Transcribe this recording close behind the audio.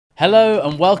Hello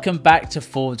and welcome back to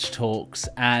ForgeTalks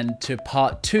and to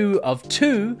part two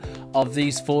of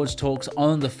these Forge Talks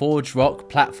on the ForgeRock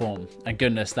platform. And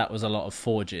goodness, that was a lot of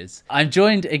forges. I'm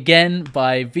joined again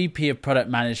by VP of Product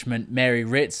Management, Mary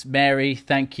Writz. Mary,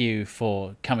 thank you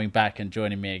for coming back and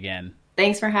joining me again.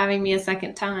 Thanks for having me a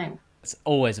second time. It's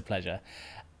always a pleasure.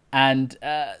 And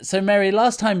so Mary,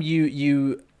 last time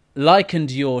you likened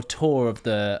your tour of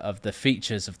the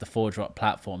features of the ForgeRock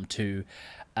platform to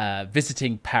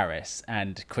visiting Paris,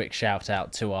 and quick shout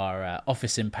out to our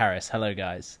office in Paris. Hello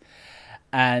guys.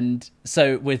 And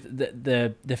so with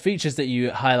the features that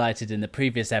you highlighted in the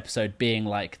previous episode being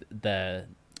like the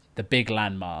big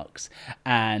landmarks,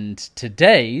 and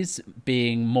today's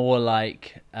being more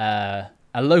like a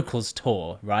locals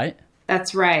tour, right?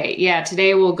 That's right. Yeah,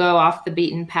 today we'll go off the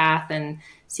beaten path and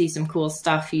see some cool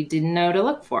stuff you didn't know to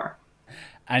look for.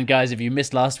 And guys, if you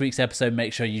missed last week's episode,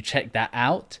 make sure you check that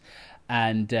out.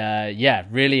 And yeah,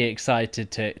 really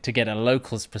excited to get a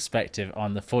locals perspective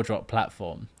on the ForgeRock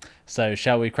platform. So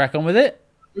shall we crack on with it?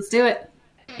 Let's do it.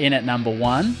 In at number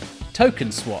 1,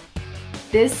 token swap.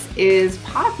 This is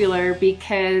popular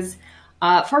because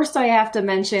first I have to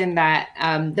mention that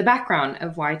the background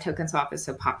of why token swap is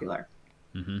so popular.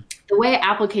 Mm-hmm. The way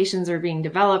applications are being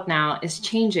developed now is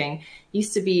changing.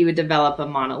 Used to be you would develop a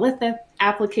monolithic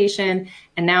application,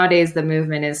 and nowadays the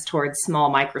movement is towards small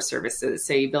microservices.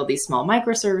 So you build these small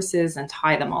microservices and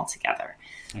tie them all together.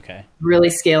 Okay. Really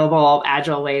scalable,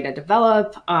 agile way to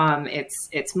develop.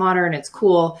 It's modern, it's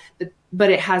cool, but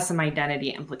it has some identity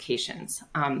implications.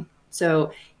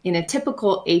 So in a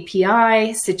typical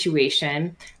API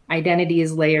situation, identity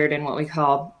is layered in what we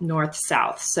call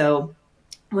north-south. So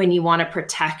when you want to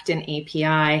protect an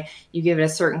API, you give it a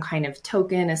certain kind of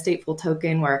token, a stateful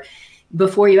token, where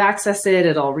before you access it,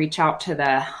 it'll reach out to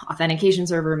the authentication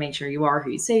server, make sure you are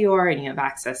who you say you are, and you have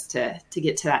access to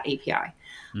get to that API.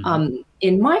 Mm-hmm.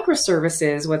 In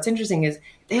microservices, what's interesting is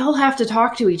they all have to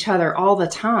talk to each other all the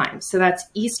time. So that's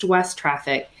east-west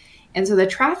traffic. And so the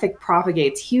traffic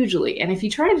propagates hugely. And if you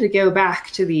try to go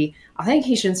back to the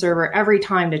authentication server every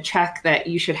time to check that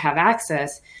you should have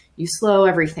access, you slow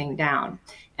everything down.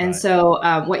 And so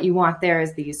what you want there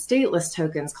is these stateless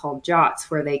tokens called JOTs,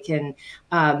 where they can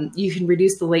you can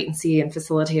reduce the latency and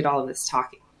facilitate all of this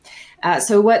talking.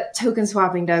 So what token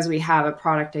swapping does, we have a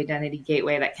product identity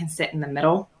gateway that can sit in the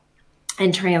middle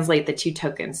and translate the two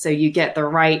tokens. So you get the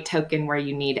right token where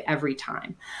you need every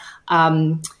time.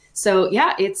 So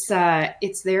yeah, it's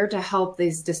there to help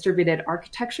these distributed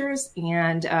architectures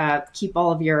and keep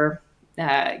all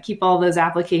those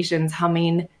applications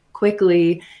humming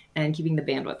quickly and keeping the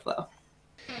bandwidth low.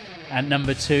 At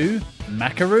number 2,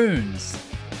 Macaroons.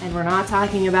 And we're not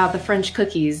talking about the French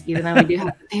cookies, even though we do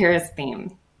have the Paris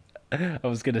theme. I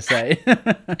was going to say.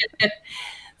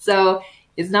 So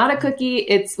it's not a cookie.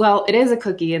 It is a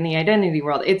cookie in the identity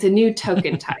world. It's a new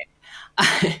token type.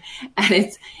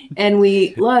 and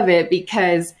we love it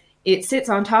because it sits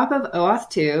on top of OAuth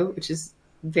 2, which is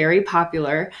very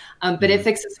popular, but it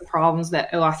fixes the problems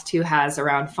that OAuth 2 has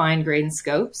around fine-grained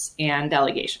scopes and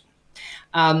delegation.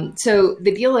 So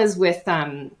the deal is with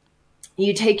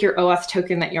you take your OAuth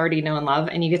token that you already know and love,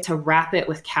 and you get to wrap it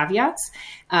with caveats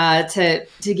to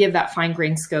give that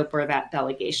fine-grained scope or that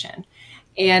delegation.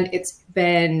 And it's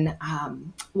been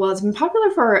popular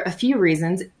for a few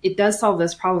reasons. It does solve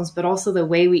those problems, but also the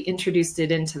way we introduced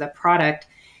it into the product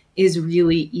is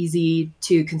really easy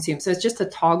to consume. So it's just a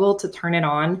toggle to turn it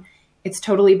on. It's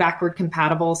totally backward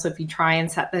compatible. So if you try and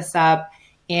set this up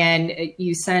and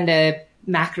you send a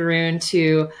macaroon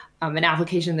to an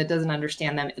application that doesn't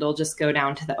understand them, it'll just go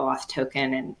down to the OAuth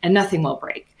token and nothing will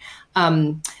break.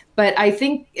 But I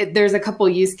think there's a couple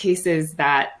use cases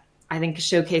that I think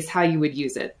showcase how you would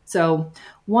use it. So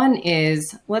one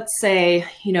is, let's say,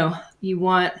 you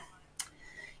want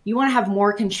to have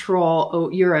more control. Oh,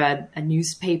 you're a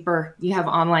newspaper, you have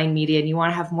online media, and you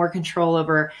want to have more control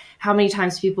over how many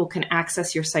times people can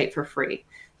access your site for free. So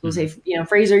we'll say,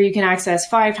 Fraser, you can access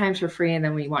 5 times for free, and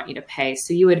then we want you to pay.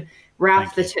 So you would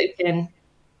wrap the token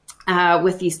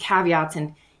with these caveats,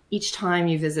 and each time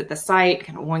you visit the site,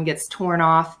 one gets torn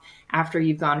off after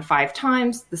you've gone 5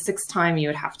 times. The 6th time you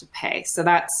would have to pay. So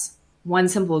that's one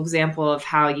simple example of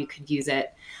how you could use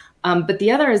it. But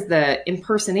the other is the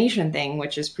impersonation thing,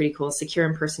 which is pretty cool, secure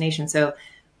impersonation. So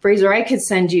Fraser, I could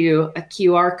send you a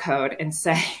QR code and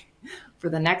say, for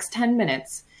the next 10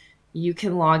 minutes, you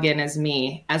can log in as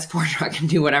me, as ForgeRock, and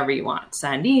do whatever you want.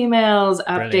 Send emails,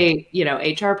 update,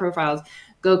 HR profiles,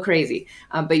 go crazy.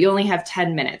 But you only have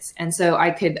 10 minutes. And so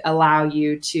I could allow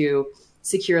you to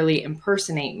securely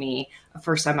impersonate me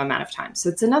for some amount of time. So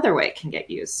it's another way it can get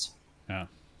used. Yeah.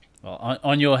 Well,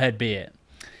 on your head be it.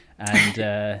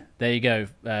 And there you go,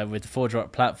 with the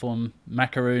ForgeRock platform,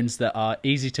 macaroons that are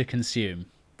easy to consume.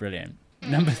 Brilliant.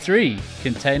 Number 3,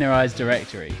 containerized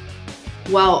directory.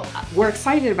 Well, we're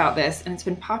excited about this, and it's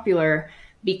been popular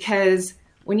because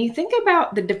when you think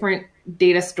about the different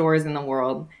data stores in the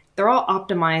world, they're all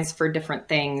optimized for different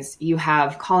things. You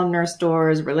have columnar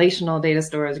stores, relational data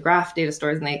stores, graph data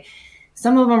stores, and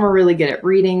some of them are really good at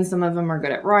reading, some of them are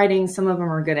good at writing, some of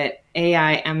them are good at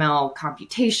AI, ML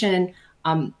computation.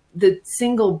 The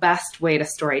single best way to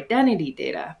store identity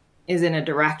data is in a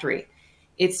directory.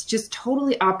 It's just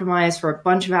totally optimized for a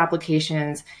bunch of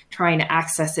applications trying to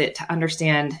access it to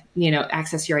understand,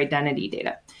 access your identity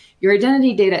data. Your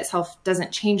identity data itself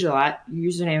doesn't change a lot.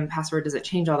 Your username and password doesn't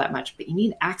change all that much, but you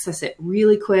need to access it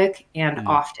really quick and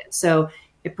often. So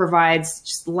it provides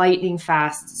just lightning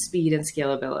fast speed and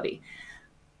scalability.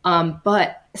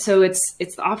 So it's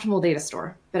the optimal data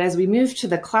store. But as we move to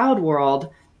the cloud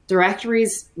world,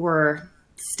 directories were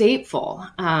stateful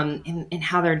in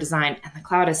how they're designed, and the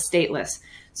cloud is stateless.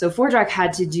 So ForgeRock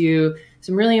had to do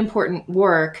some really important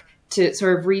work to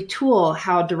sort of retool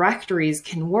how directories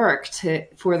can work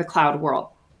for the cloud world.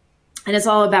 And it's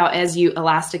all about, as you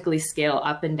elastically scale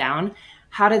up and down,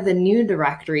 how do the new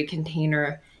directory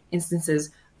container instances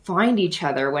find each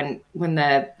other when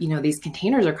these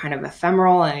containers are kind of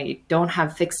ephemeral and you don't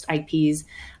have fixed IPs.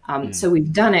 So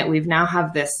we've done it. We've now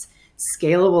have this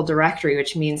scalable directory,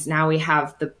 which means now we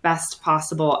have the best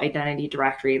possible identity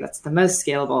directory that's the most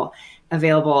scalable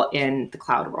available in the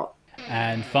cloud world.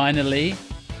 And finally,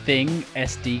 Thing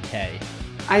SDK.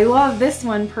 I love this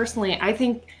one personally. I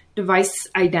think device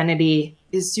identity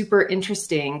is super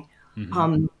interesting.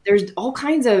 There's all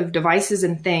kinds of devices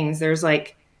and things. There's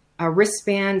like a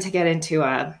wristband to get into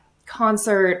a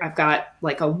concert. I've got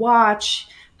like a watch.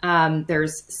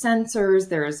 There's sensors.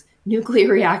 There's nuclear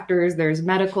reactors. There's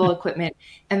medical equipment,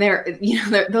 and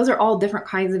those are all different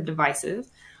kinds of devices.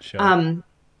 Sure.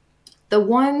 The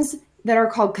ones that are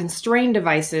called constrained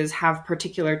devices have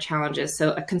particular challenges.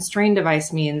 So a constrained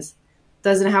device means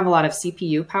doesn't have a lot of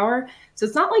CPU power. So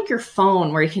it's not like your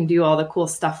phone where you can do all the cool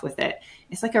stuff with it.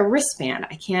 It's like a wristband.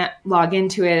 I can't log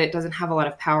into it. It doesn't have a lot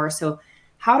of power. So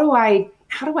how do I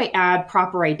add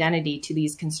proper identity to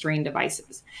these constrained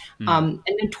devices? And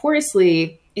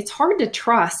notoriously, it's hard to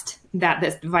trust that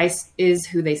this device is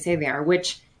who they say they are,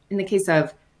 which in the case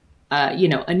of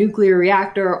a nuclear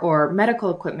reactor or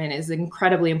medical equipment is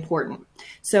incredibly important.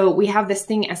 So we have this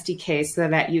Thing SDK so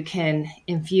that you can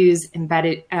infuse and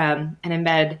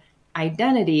embed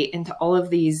identity into all of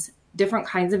these different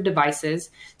kinds of devices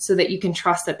so that you can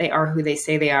trust that they are who they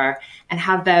say they are, and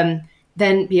have them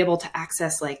then be able to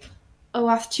access like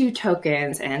OAuth 2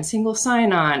 tokens and single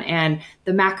sign-on and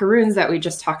the macaroons that we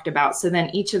just talked about. So then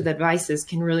each of the devices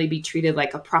can really be treated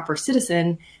like a proper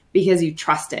citizen because you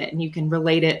trust it and you can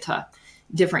relate it to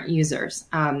different users.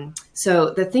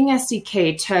 So the Thing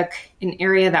SDK took an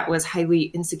area that was highly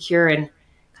insecure and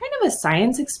kind of a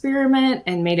science experiment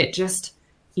and made it just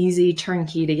easy,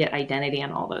 turnkey to get identity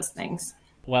and all those things.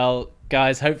 Well,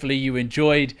 guys, hopefully you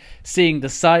enjoyed seeing the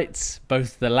sites,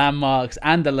 both the landmarks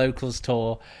and the locals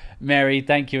tour. Mary,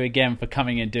 thank you again for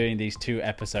coming and doing these 2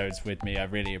 episodes with me. I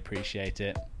really appreciate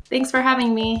it. Thanks for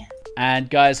having me. And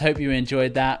guys, hope you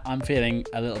enjoyed that. I'm feeling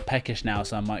a little peckish now,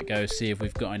 so I might go see if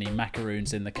we've got any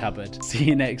macaroons in the cupboard. See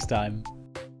you next time.